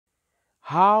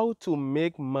How to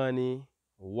make money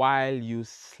while you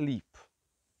sleep.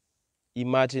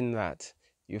 Imagine that.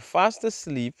 You're fast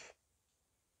asleep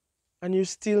and you're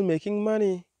still making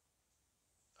money.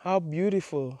 How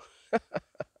beautiful.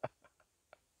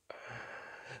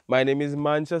 My name is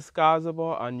Manchas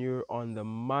Kazabo and you're on the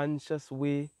Manchas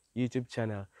Way YouTube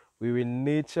channel. We're in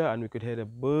nature and we could hear the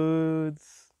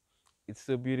birds. It's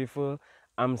so beautiful.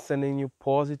 I'm sending you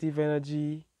positive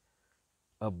energy,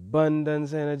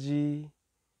 abundance energy,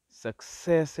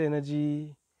 success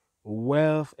energy,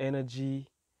 wealth energy.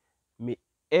 May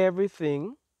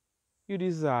everything you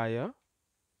desire,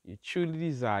 you truly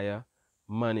desire,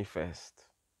 manifest.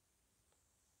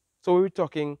 So we're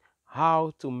talking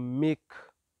how to make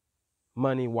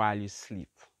money while you sleep.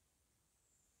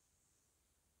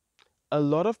 A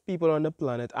lot of people on the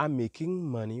planet are making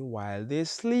money while they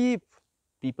sleep.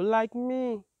 People like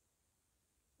me,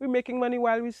 we're making money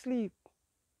while we sleep.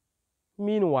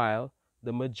 Meanwhile,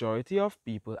 the majority of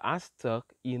people are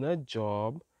stuck in a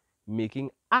job making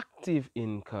active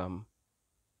income.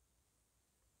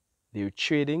 They're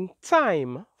trading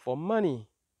time for money.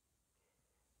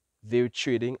 They're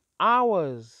trading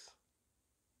hours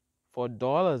for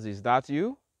dollars. Is that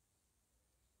you?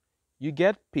 You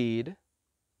get paid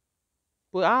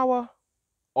per hour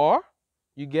or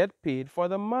you get paid for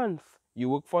the month. You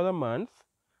work for the month.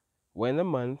 When the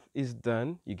month is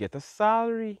done, you get a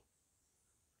salary.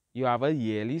 You have a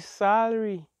yearly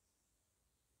salary.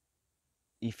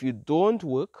 If you don't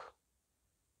work,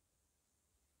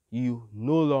 you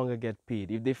no longer get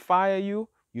paid. If they fire you,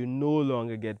 you no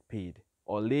longer get paid.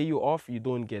 Or lay you off, you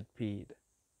don't get paid.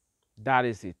 That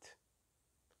is it.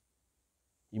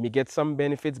 You may get some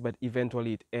benefits, but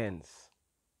eventually it ends.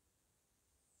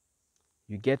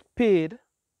 You get paid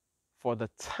for the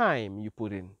time you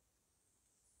put in.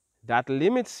 That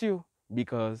limits you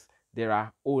because there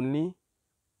are only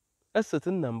a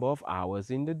certain number of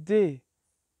hours in the day.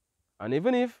 And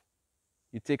even if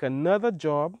you take another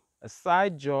job, a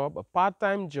side job, a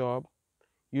part-time job,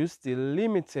 you're still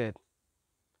limited.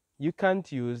 You can't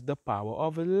use the power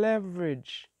of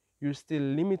leverage. You're still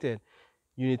limited.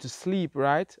 You need to sleep,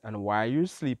 right? And while you're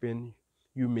sleeping,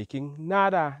 you're making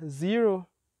nada, zero.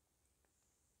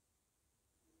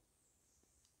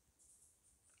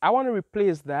 I want to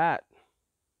replace that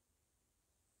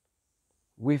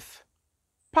with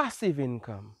passive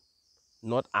income.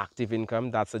 Not active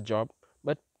income, that's a job,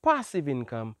 but passive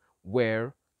income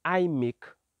where I make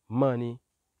money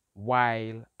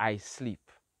while I sleep.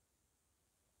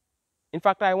 In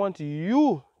fact, I want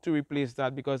you to replace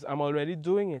that because I'm already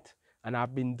doing it and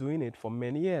I've been doing it for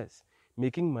many years,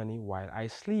 making money while I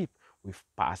sleep with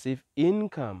passive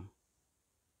income.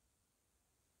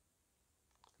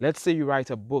 Let's say you write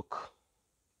a book.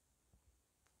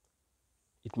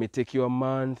 It may take you a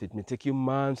month, it may take you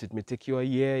months, it may take you a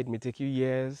year, it may take you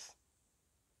years.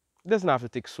 It doesn't have to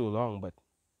take so long, but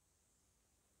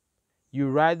you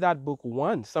write that book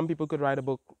once. Some people could write a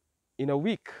book in a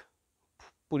week,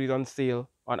 put it on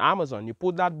sale on Amazon. You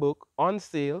put that book on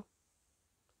sale,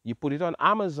 you put it on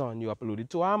Amazon, you upload it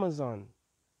to Amazon.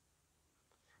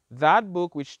 That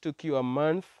book, which took you a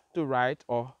month to write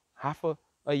or half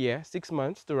a year, 6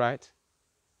 months to write,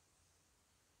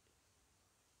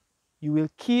 you will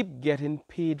keep getting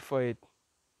paid for it.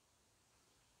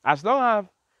 As long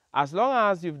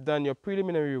as you've done your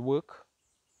preliminary work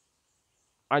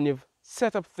and you've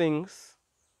set up things,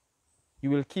 you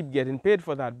will keep getting paid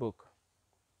for that book.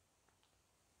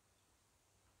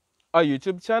 A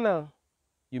YouTube channel,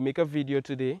 you make a video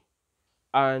today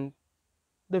and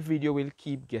the video will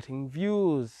keep getting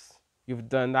views. You've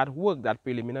done that work, that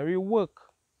preliminary work.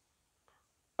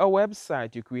 A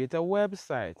website, you create a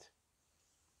website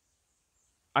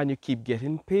and you keep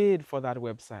getting paid for that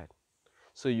website.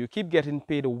 So you keep getting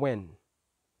paid when?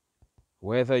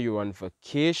 Whether you're on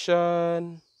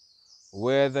vacation,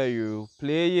 whether you're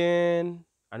playing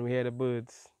and we hear the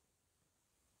birds,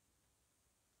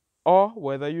 or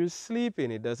whether you're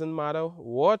sleeping, it doesn't matter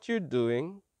what you're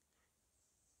doing,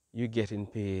 you're getting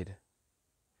paid.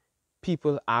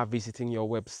 People are visiting your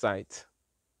website.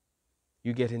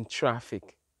 You're getting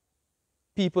traffic.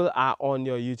 People are on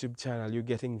your YouTube channel. You're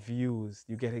getting views.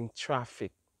 You're getting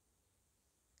traffic.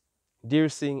 They're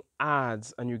seeing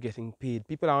ads and you're getting paid.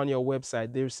 People are on your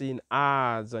website. They're seeing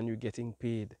ads and you're getting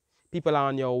paid. People are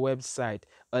on your website.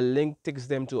 A link takes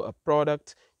them to a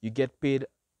product. You get paid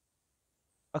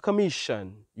a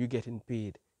commission. You're getting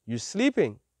paid. You're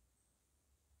sleeping.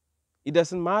 It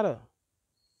doesn't matter.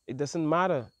 It doesn't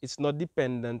matter. It's not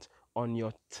dependent on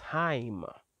your time.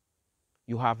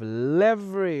 You have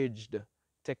leveraged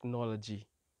technology.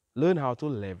 Learn how to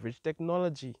leverage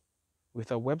technology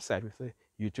with a website, with a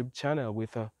YouTube channel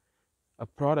with a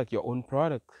product, your own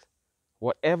product,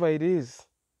 whatever it is.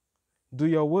 Do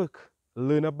your work,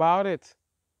 learn about it,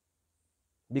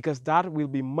 because that will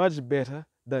be much better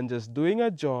than just doing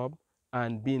a job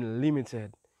and being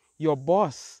limited. Your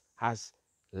boss has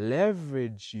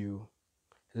leveraged you,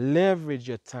 leveraged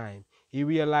your time. He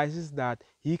realizes that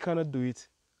he cannot do it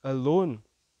alone.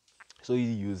 So he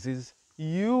uses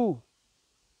you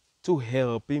to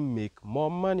help him make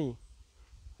more money.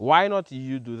 Why not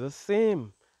you do the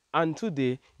same? And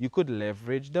today you could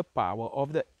leverage the power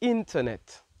of the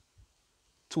internet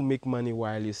to make money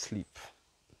while you sleep.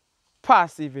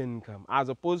 Passive income as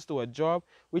opposed to a job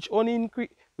which only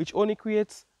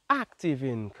creates active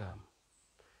income.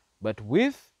 But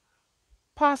with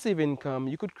passive income,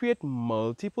 you could create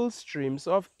multiple streams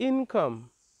of income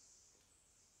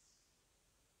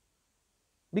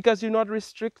because you're not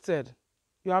restricted.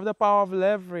 You have the power of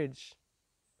leverage.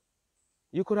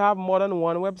 You could have more than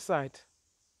one website.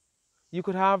 You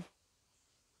could have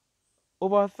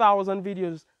over 1,000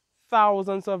 videos,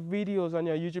 thousands of videos on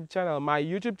your YouTube channel. My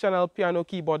YouTube channel,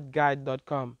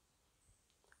 pianokeyboardguide.com.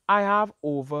 I have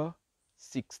over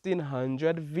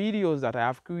 1,600 videos that I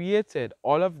have created.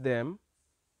 All of them,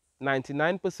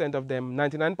 99% of them,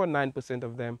 99.9%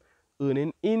 of them,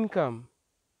 earning income,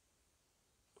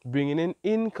 bringing in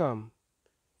income.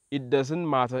 It doesn't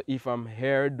matter if I'm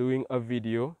here doing a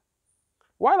video.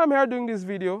 While I'm here doing this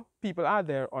video, people are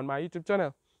there on my YouTube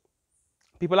channel.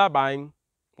 People are buying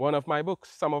one of my books,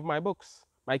 some of my books,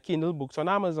 my Kindle books on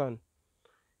Amazon.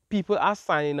 People are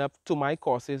signing up to my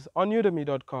courses on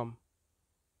udemy.com.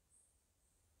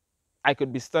 I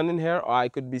could be standing here or I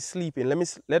could be sleeping.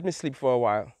 Let me sleep for a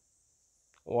while.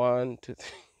 1, 2,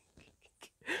 3.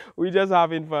 We just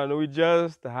having fun. We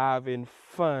just having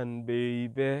fun,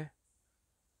 baby.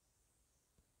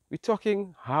 We're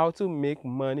talking how to make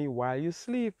money while you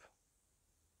sleep.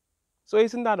 So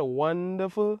isn't that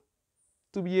wonderful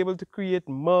to be able to create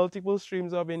multiple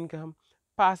streams of income,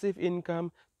 passive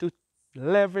income, to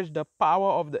leverage the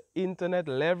power of the internet,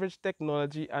 leverage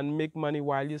technology, and make money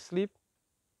while you sleep?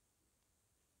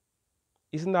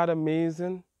 Isn't that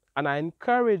amazing? And I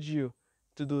encourage you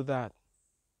to do that.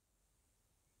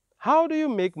 How do you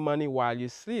make money while you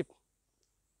sleep?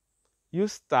 You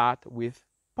start with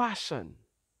passion.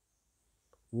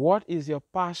 What is your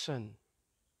passion?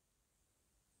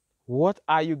 What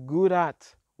are you good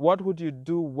at? What would you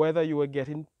do whether you were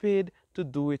getting paid to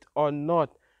do it or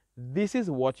not? This is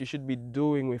what you should be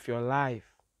doing with your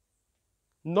life.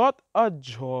 Not a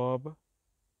job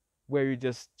where you're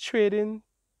just trading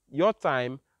your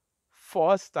time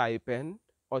for a stipend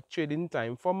or trading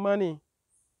time for money.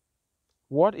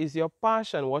 What is your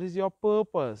passion? What is your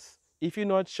purpose? If you're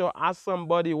not sure, ask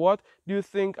somebody, what do you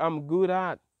think I'm good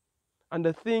at? And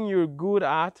the thing you're good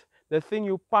at, the thing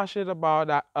you're passionate about,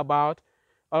 a lot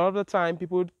of the time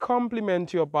people would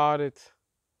compliment you about it.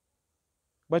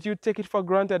 But you take it for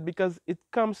granted because it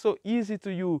comes so easy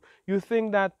to you. You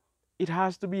think that it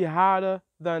has to be harder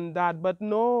than that, but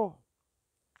no.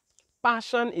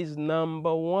 Passion is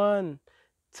number one.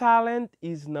 Talent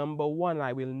is number one.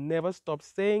 I will never stop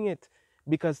saying it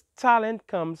because talent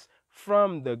comes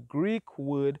from the Greek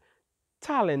word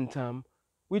talentum,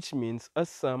 which means a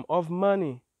sum of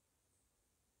money.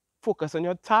 Focus on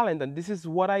your talent, and this is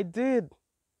what I did.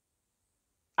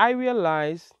 I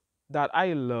realized that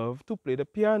I love to play the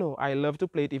piano. I love to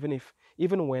play it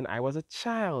even when I was a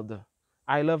child.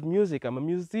 I love music. I'm a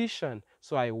musician,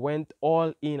 so I went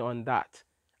all in on that.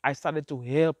 I started to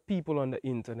help people on the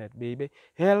internet, baby.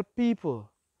 Help people.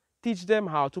 Teach them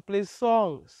how to play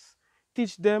songs.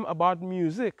 Teach them about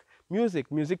music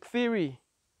theory.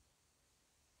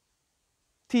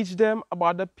 Teach them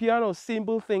about the piano,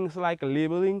 simple things like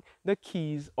labeling the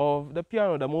keys of the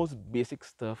piano, the most basic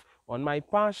stuff on my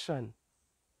passion,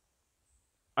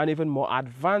 and even more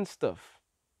advanced stuff.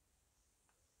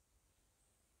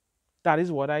 That is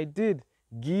what I did.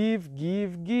 Give,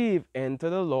 give, give. Enter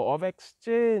the law of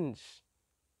exchange.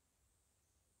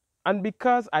 And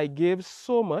because I gave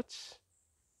so much,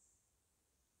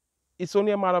 it's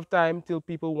only a matter of time till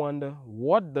people wonder,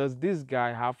 what does this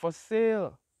guy have for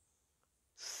sale?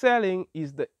 Selling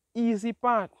is the easy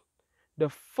part. The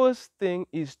first thing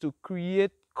is to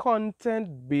create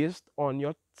content based on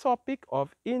your topic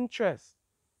of interest.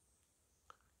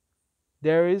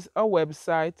 There is a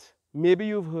website, maybe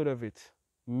you've heard of it.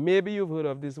 Maybe you've heard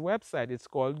of this website. It's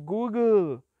called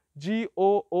Google.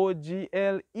 Google.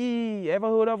 Ever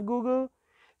heard of Google?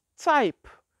 Type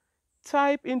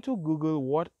into Google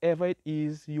whatever it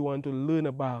is you want to learn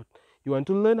about. You want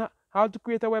to learn how to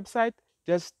create a website?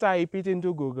 Just type it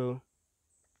into Google.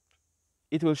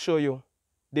 It will show you.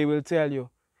 They will tell you.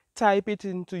 Type it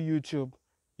into YouTube.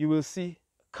 You will see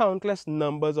countless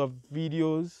numbers of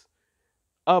videos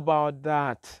about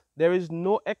that. There is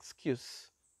no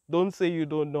excuse. Don't say you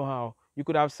don't know how. You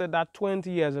could have said that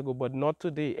 20 years ago, but not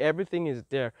today. Everything is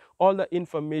there. All the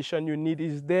information you need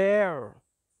is there.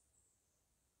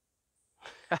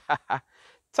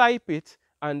 Type it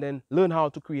and then learn how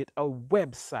to create a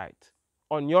website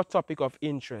on your topic of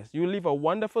interest. You live a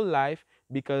wonderful life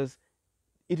because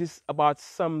it is about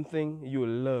something you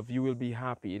love. You will be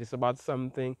happy. It is about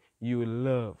something you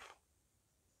love.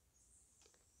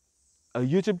 A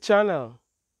YouTube channel.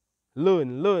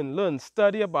 Learn,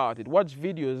 study about it, watch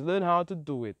videos, learn how to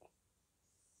do it,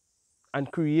 and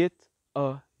create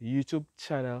a YouTube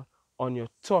channel on your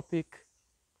topic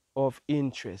of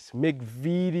interest. Make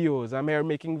videos. I'm here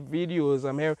making videos.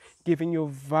 I'm here giving you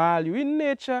value in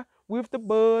nature with the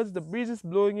birds, the breeze is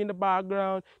blowing in the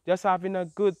background, just having a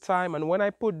good time. And when I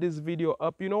put this video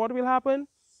up, you know what will happen?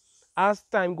 As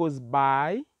time goes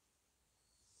by,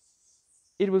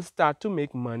 it will start to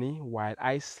make money while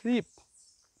I sleep,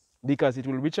 because it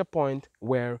will reach a point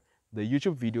where the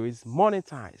YouTube video is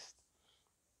monetized.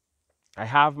 I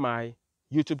have my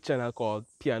YouTube channel called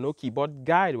Piano Keyboard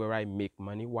Guide, where I make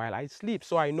money while I sleep.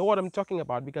 So I know what I'm talking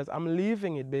about because I'm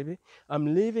living it, baby.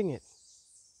 I'm living it.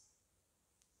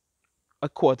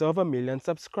 250,000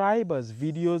 subscribers,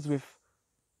 videos with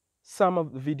some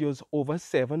of the videos over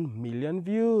 7 million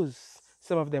views,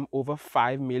 some of them over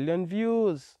 5 million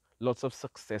views. Lots of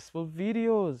successful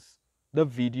videos. The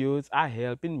videos are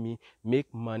helping me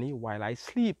make money while I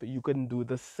sleep. You can do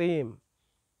the same.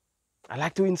 I'd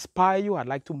like to inspire you. I'd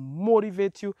like to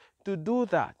motivate you to do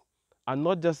that and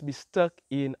not just be stuck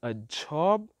in a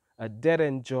job, a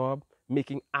dead-end job,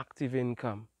 making active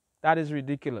income. That is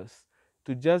ridiculous.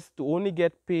 To only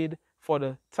get paid for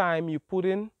the time you put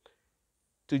in,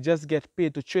 to just get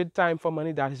paid to trade time for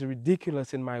money, that is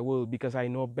ridiculous in my world, because I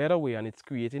know a better way, and it's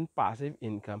creating passive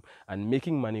income and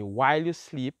making money while you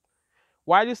sleep.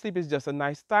 While you sleep is just a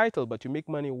nice title, but you make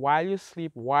money while you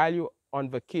sleep, while you're on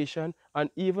vacation, and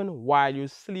even while you're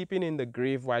sleeping in the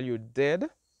grave, while you're dead.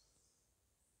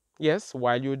 Yes,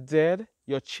 while you're dead,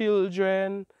 your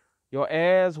children, your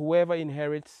heirs, whoever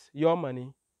inherits your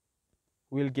money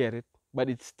will get it, but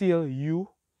it's still you.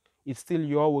 It's still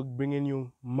your work bringing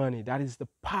you money. That is the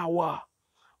power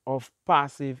of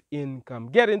passive income.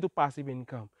 Get into passive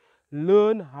income.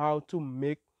 Learn how to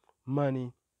make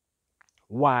money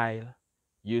while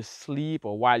you sleep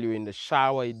or while you're in the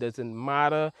shower. It doesn't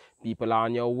matter. People are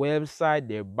on your website,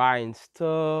 they're buying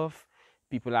stuff.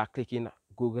 People are clicking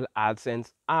Google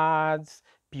AdSense ads.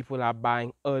 People are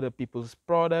buying other people's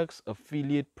products,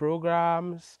 affiliate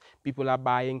programs. People are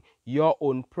buying your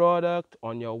own product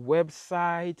on your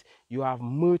website. You have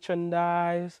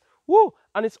merchandise. Woo!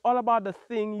 And it's all about the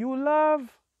thing you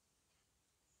love.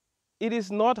 It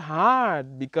is not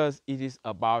hard because it is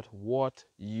about what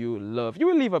you love. You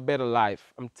will live a better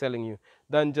life, I'm telling you,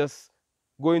 than just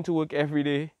going to work every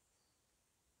day,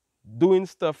 doing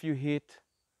stuff you hate,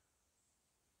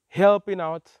 helping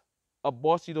out a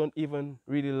boss you don't even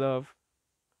really love,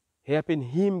 helping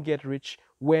him get rich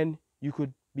when you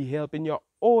could be helping your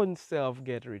own self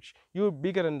get rich. You're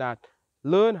bigger than that.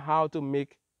 Learn how to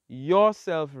make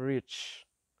yourself rich.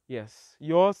 Yes,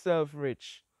 yourself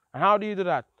rich. And how do you do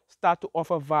that? Start to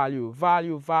offer value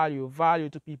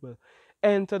to people.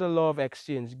 Enter the law of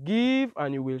exchange. Give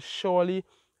and you will surely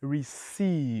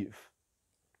receive.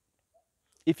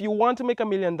 If you want to make $1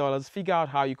 million, figure out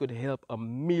how you could help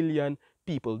 1 million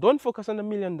people. Don't focus on the $1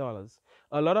 million.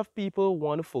 A lot of people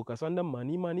want to focus on the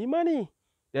money, money, money.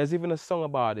 There's even a song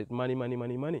about it, money, money,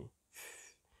 money, money.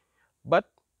 But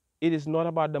it is not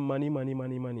about the money, money,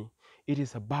 money, money. It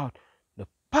is about the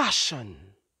passion,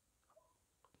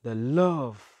 the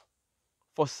love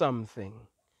for something,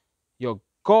 your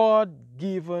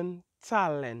God-given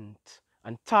talent.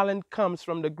 And talent comes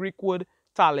from the Greek word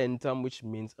talentum, which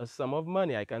means a sum of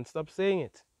money. I can't stop saying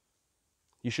it.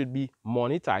 You should be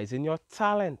monetizing your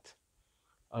talent.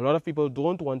 A lot of people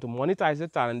don't want to monetize their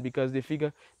talent because they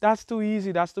figure that's too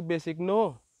easy, that's too basic.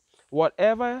 No.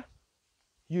 Whatever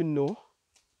you know,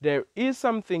 there is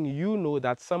something you know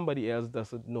that somebody else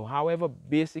doesn't know. However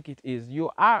basic it is, you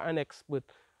are an expert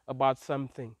about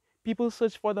something. People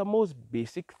search for the most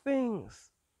basic things.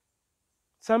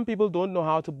 Some people don't know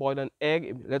how to boil an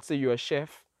egg. Let's say you're a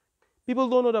chef. People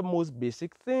don't know the most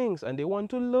basic things and they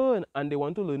want to learn, and they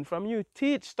want to learn from you.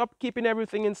 Teach. Stop keeping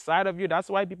everything inside of you. That's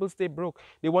why people stay broke.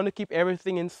 They want to keep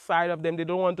everything inside of them. They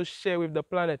don't want to share with the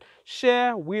planet.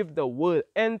 Share with the world.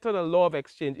 Enter the law of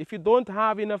exchange. If you don't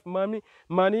have enough money,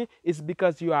 it's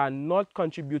because you are not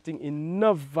contributing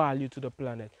enough value to the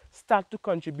planet. Start to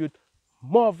contribute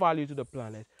more value to the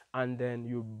planet and then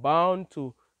you're bound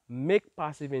to make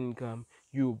passive income.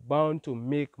 You're bound to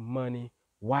make money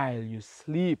while you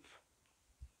sleep.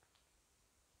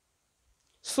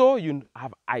 So you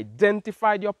have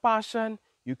identified your passion,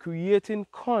 you're creating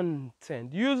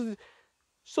content. Use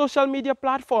social media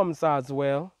platforms as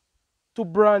well to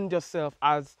brand yourself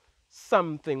as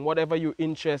something, whatever you're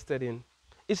interested in.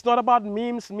 It's not about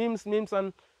memes,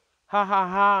 and ha ha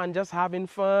ha, and just having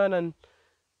fun and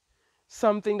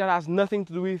something that has nothing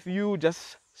to do with you,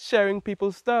 just sharing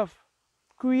people's stuff.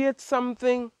 Create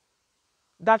something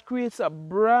that creates a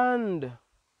brand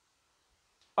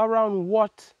around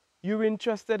what you're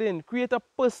interested in. Create a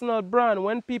personal brand.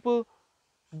 When people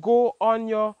go on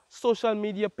your social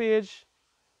media page,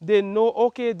 they know,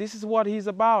 okay, this is what he's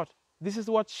about. This is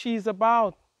what she's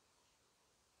about.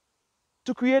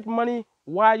 To create money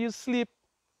while you sleep,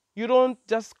 you don't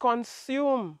just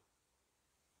consume.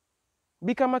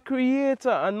 Become a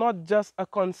creator and not just a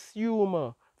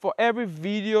consumer. For every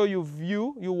video you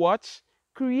view, you watch,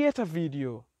 create a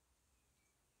video.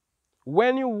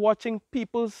 When you're watching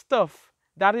people's stuff,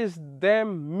 that is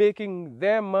them making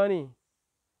their money.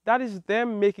 That is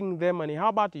them making their money. How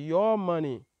about your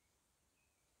money?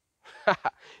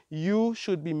 You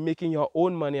should be making your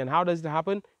own money. And how does it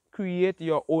happen? Create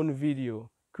your own video.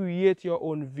 Create your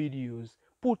own videos.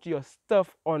 Put your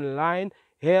stuff online.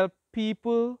 Help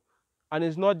people. And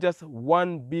it's not just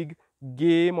one big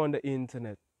game on the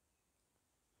internet.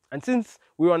 And since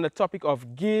we're on the topic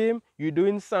of game, you're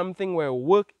doing something where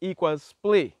work equals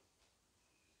play.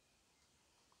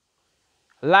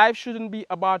 Life shouldn't be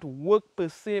about work per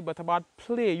se, but about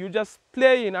play. You're just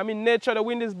playing. I'm in nature, the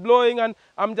wind is blowing, and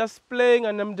I'm just playing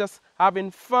and I'm just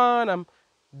having fun.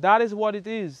 That is what it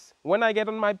is. When I get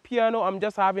on my piano, I'm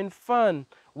just having fun.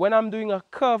 When I'm doing a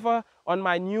cover on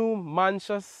my new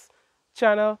Manchas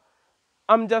channel,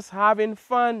 I'm just having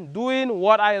fun doing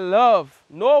what I love.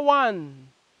 No one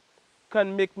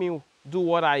can make me do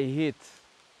what I hate.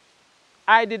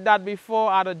 I did that before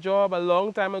at a job a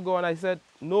long time ago, and I said,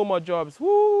 no more jobs.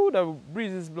 Woo, the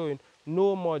breeze is blowing.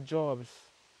 No more jobs.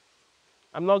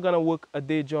 I'm not going to work a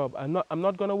day job. I'm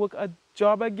not going to work a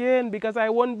job again because I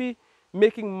won't be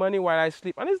making money while I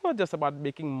sleep. And it's not just about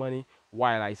making money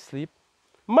while I sleep.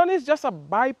 Money is just a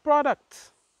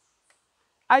byproduct.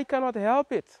 I cannot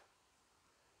help it.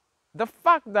 The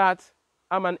fact that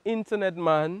I'm an internet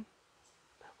man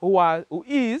who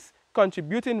is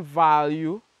contributing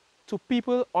value to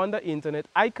people on the internet,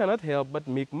 I cannot help but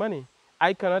make money.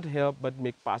 I cannot help but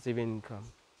make passive income.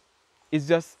 It's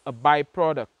just a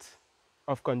byproduct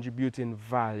of contributing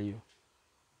value.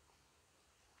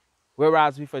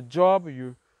 Whereas with a job,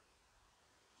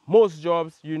 most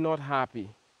jobs, you're not happy.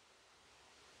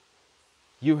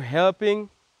 You're helping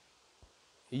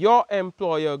your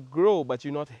employer grow, but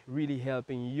you're not really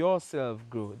helping yourself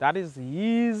grow. That is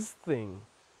his thing.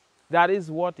 That is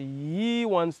what he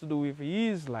wants to do with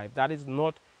his life. That is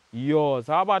not yours.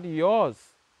 How about yours?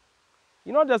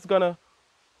 You're not just gonna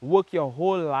work your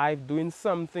whole life doing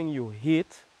something you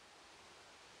hate.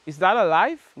 Is that a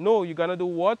life? No, you're gonna do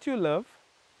what you love,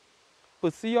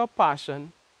 pursue your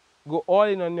passion, go all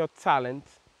in on your talent,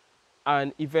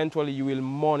 and eventually you will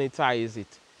monetize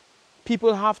it.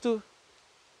 People have to,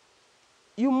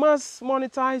 you must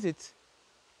monetize it.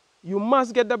 You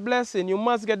must get the blessing, you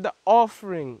must get the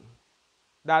offering.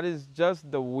 That is just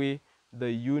the way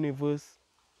the universe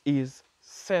is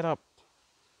set up.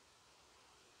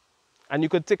 And you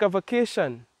could take a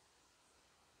vacation.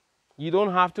 You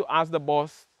don't have to ask the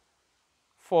boss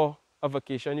for a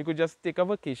vacation. You could just take a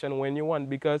vacation when you want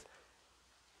because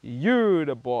you're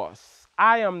the boss.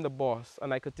 I am the boss,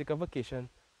 and I could take a vacation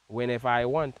whenever I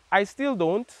want. I still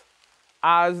don't,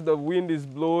 as the wind is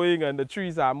blowing and the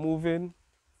trees are moving.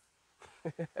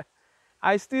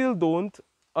 I still don't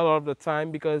a lot of the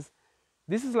time because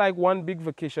this is like one big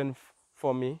vacation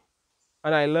for me,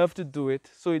 and I love to do it,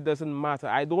 so it doesn't matter.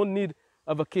 I don't need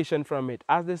a vacation from it.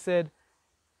 As they said,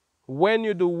 when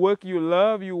you do work you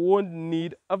love, you won't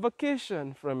need a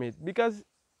vacation from it because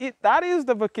that is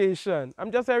the vacation.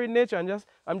 I'm just here in nature.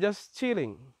 I'm just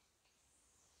chilling.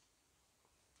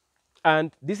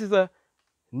 And this is a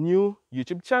new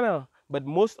YouTube channel, but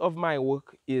most of my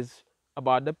work is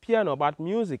about the piano, about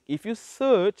music. If you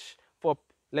search for,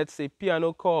 let's say,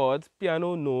 piano chords,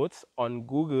 piano notes on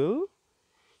Google,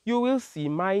 you will see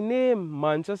my name,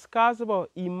 Manchas Casaba.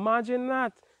 Imagine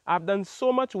that. I've done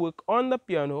so much work on the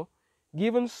piano,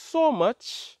 given so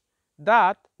much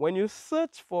that when you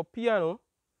search for piano,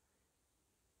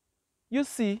 you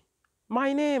see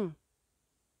my name,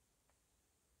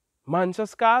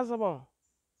 Manchas Casaba.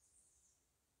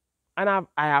 And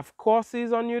I have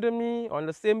courses on Udemy on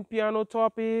the same piano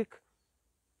topic.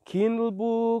 Kindle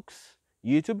books,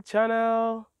 YouTube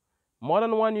channel, more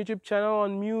than one YouTube channel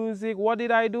on music. What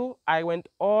did I do? I went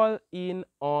all in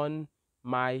on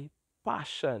my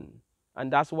passion.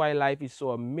 And that's why life is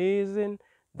so amazing.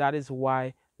 That is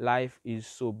why life is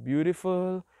so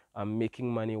beautiful. I'm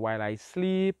making money while I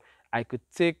sleep. I could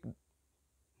take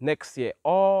next year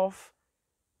off,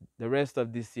 the rest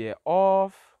of this year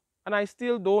off, and I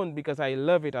still don't because I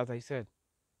love it, as I said.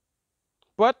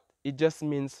 But it just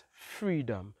means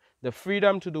freedom, the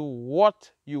freedom to do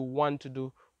what you want to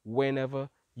do whenever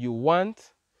you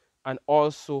want. And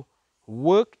also,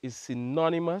 work is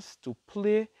synonymous to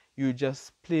play. You're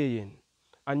just playing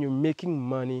and you're making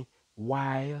money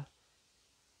while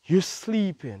you're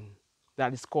sleeping.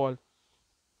 That is called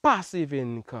passive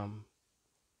income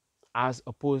as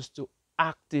opposed to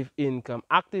active income.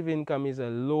 Active income is on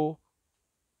a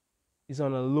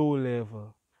low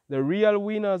level. The real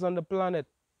winners on the planet,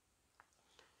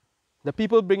 the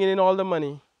people bringing in all the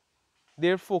money,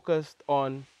 they're focused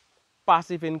on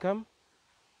passive income.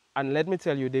 And let me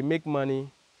tell you, they make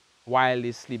money while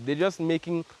they sleep. They're just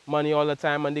making money all the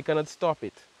time and they cannot stop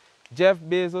it. Jeff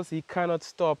Bezos, he cannot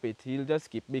stop it. He'll just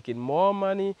keep making more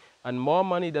money and more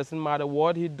money. Doesn't matter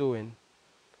what he's doing.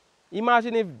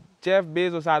 Imagine if Jeff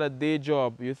Bezos had a day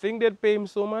job. You think they'd pay him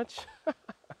so much?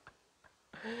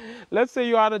 Let's say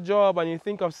you had a job and you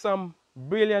think of some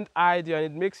brilliant idea and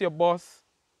it makes your boss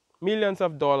millions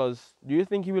of dollars. Do you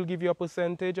think he will give you a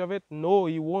percentage of it? No,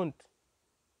 he won't.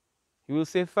 He will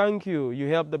say, thank you, you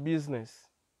helped the business.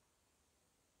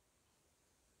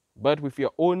 But with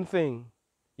your own thing,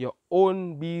 your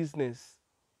own business,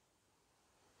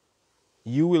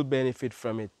 you will benefit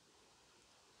from it.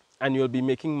 And you'll be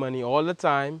making money all the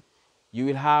time. You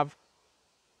will have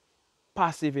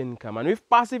passive income. And with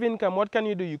passive income, what can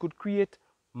you do? You could create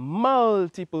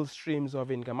multiple streams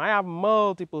of income. I have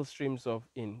multiple streams of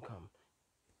income.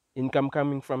 Income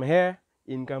coming from here,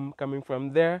 income coming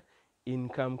from there,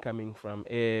 income coming from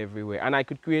everywhere. And I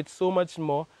could create so much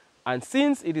more. And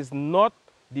since it is not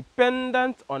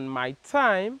dependent on my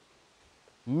time,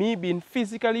 me being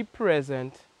physically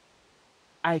present,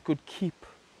 I could keep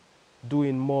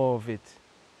doing more of it.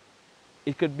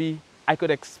 It could be, I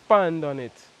could expand on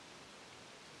it.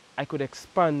 I could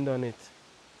expand on it.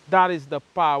 That is the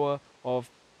power of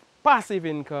passive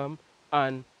income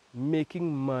and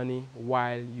making money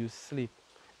while you sleep.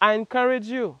 I encourage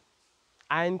you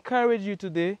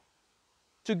today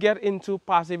to get into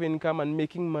passive income and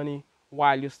making money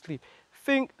while you sleep.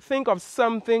 Think of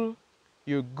something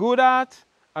you're good at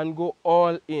and go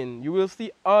all in. You will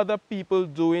see other people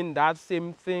doing that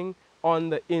same thing on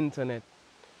the internet.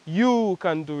 You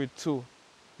can do it too.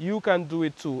 You can do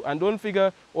it too. And don't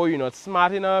figure, oh, you're not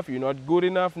smart enough, you're not good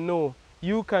enough. No,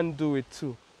 you can do it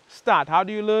too. Start. How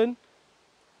do you learn?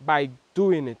 By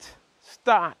doing it.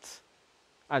 Start.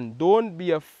 And don't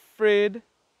be afraid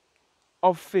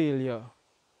of failure.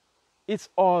 It's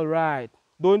all right.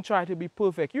 Don't try to be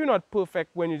perfect. You're not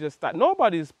perfect when you just start.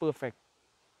 Nobody is perfect.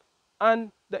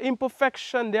 And the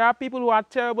imperfection, there are people who are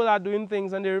terrible at doing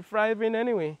things and they're thriving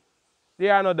anyway.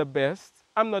 They are not the best.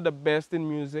 I'm not the best in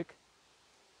music.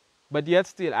 But yet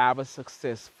still I have a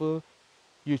successful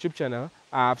YouTube channel.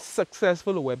 I have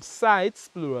successful websites,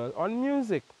 plural, on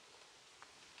music.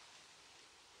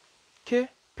 Okay?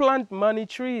 Plant money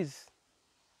trees.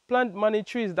 Plant money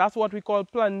trees. That's what we call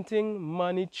planting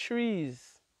money trees.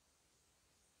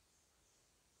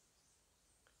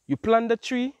 You plant a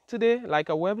tree today like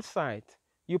a website.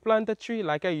 You plant a tree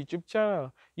like a YouTube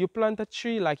channel. You plant a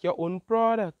tree like your own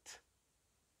product.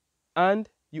 And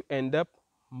you end up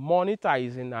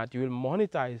monetizing that. You will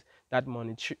monetize that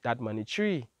money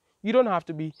tree. You don't have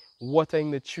to be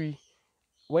watering the tree.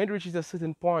 When it reaches a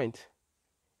certain point,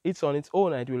 it's on its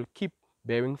own and it will keep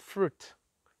bearing fruit.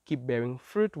 Keep bearing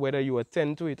fruit whether you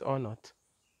attend to it or not.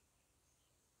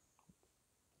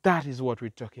 That is what we're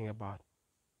talking about.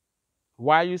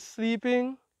 While you're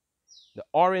sleeping, the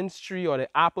orange tree or the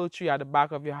apple tree at the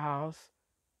back of your house,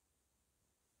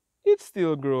 it's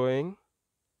still growing.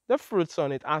 The fruits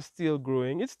on it are still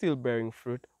growing. It's still bearing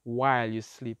fruit while you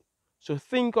sleep. So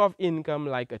think of income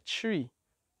like a tree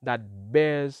that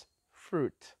bears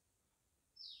fruit.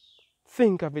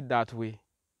 Think of it that way.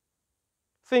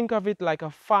 Think of it like a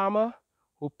farmer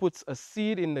who puts a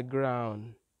seed in the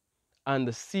ground and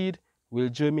the seed will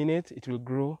germinate, it will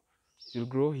grow, it will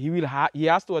grow. He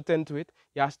has to attend to it.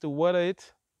 He has to water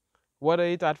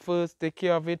it at first, take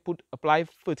care of it, apply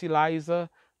fertilizer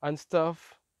and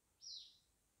stuff.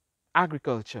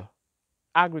 Agriculture.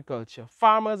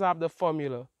 Farmers have the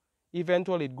formula.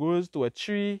 Eventually it grows to a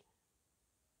tree,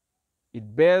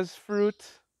 it bears fruit,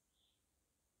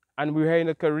 and we're here in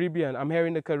the Caribbean. I'm here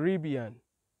in the Caribbean.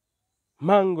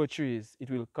 Mango trees,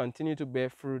 it will continue to bear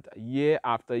fruit year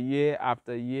after year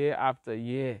after year after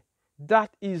year. That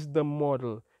is the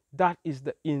model. That is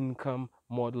the income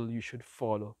model you should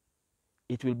follow.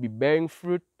 It will be bearing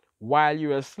fruit while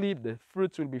you're asleep. The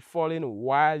fruits will be falling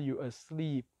while you're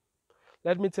asleep.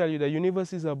 Let me tell you, the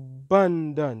universe is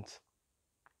abundant.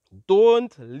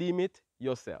 Don't limit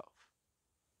yourself.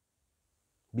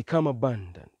 Become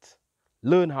abundant.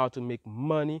 Learn how to make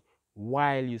money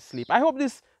while you sleep. I hope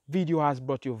this video has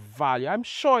brought you value. I'm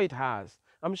sure it has.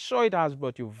 I'm sure it has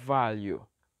brought you value.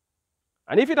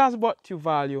 And if it has brought you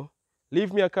value,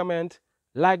 leave me a comment,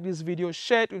 like this video,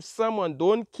 share it with someone.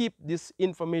 Don't keep this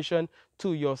information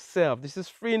to yourself. This is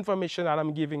free information that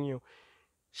I'm giving you.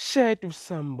 Share it with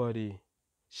somebody.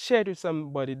 Share it with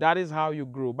somebody. That is how you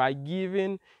grow. By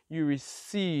giving, you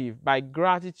receive. By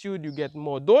gratitude, you get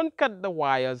more. Don't cut the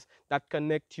wires that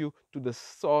connect you to the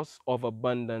source of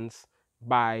abundance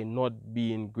by not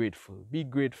being grateful. Be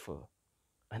grateful,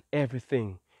 and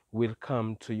everything will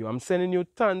come to you. I'm sending you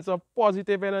tons of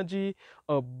positive energy,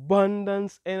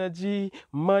 abundance energy,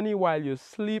 money while you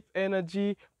sleep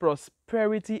energy,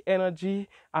 prosperity energy.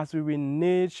 As we're in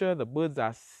nature, the birds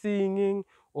are singing.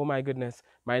 Oh my goodness.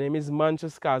 My name is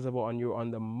Manchas Kazabo, and you're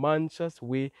on the Manchas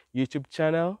Way YouTube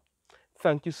channel.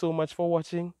 Thank you so much for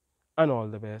watching, and all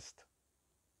the best.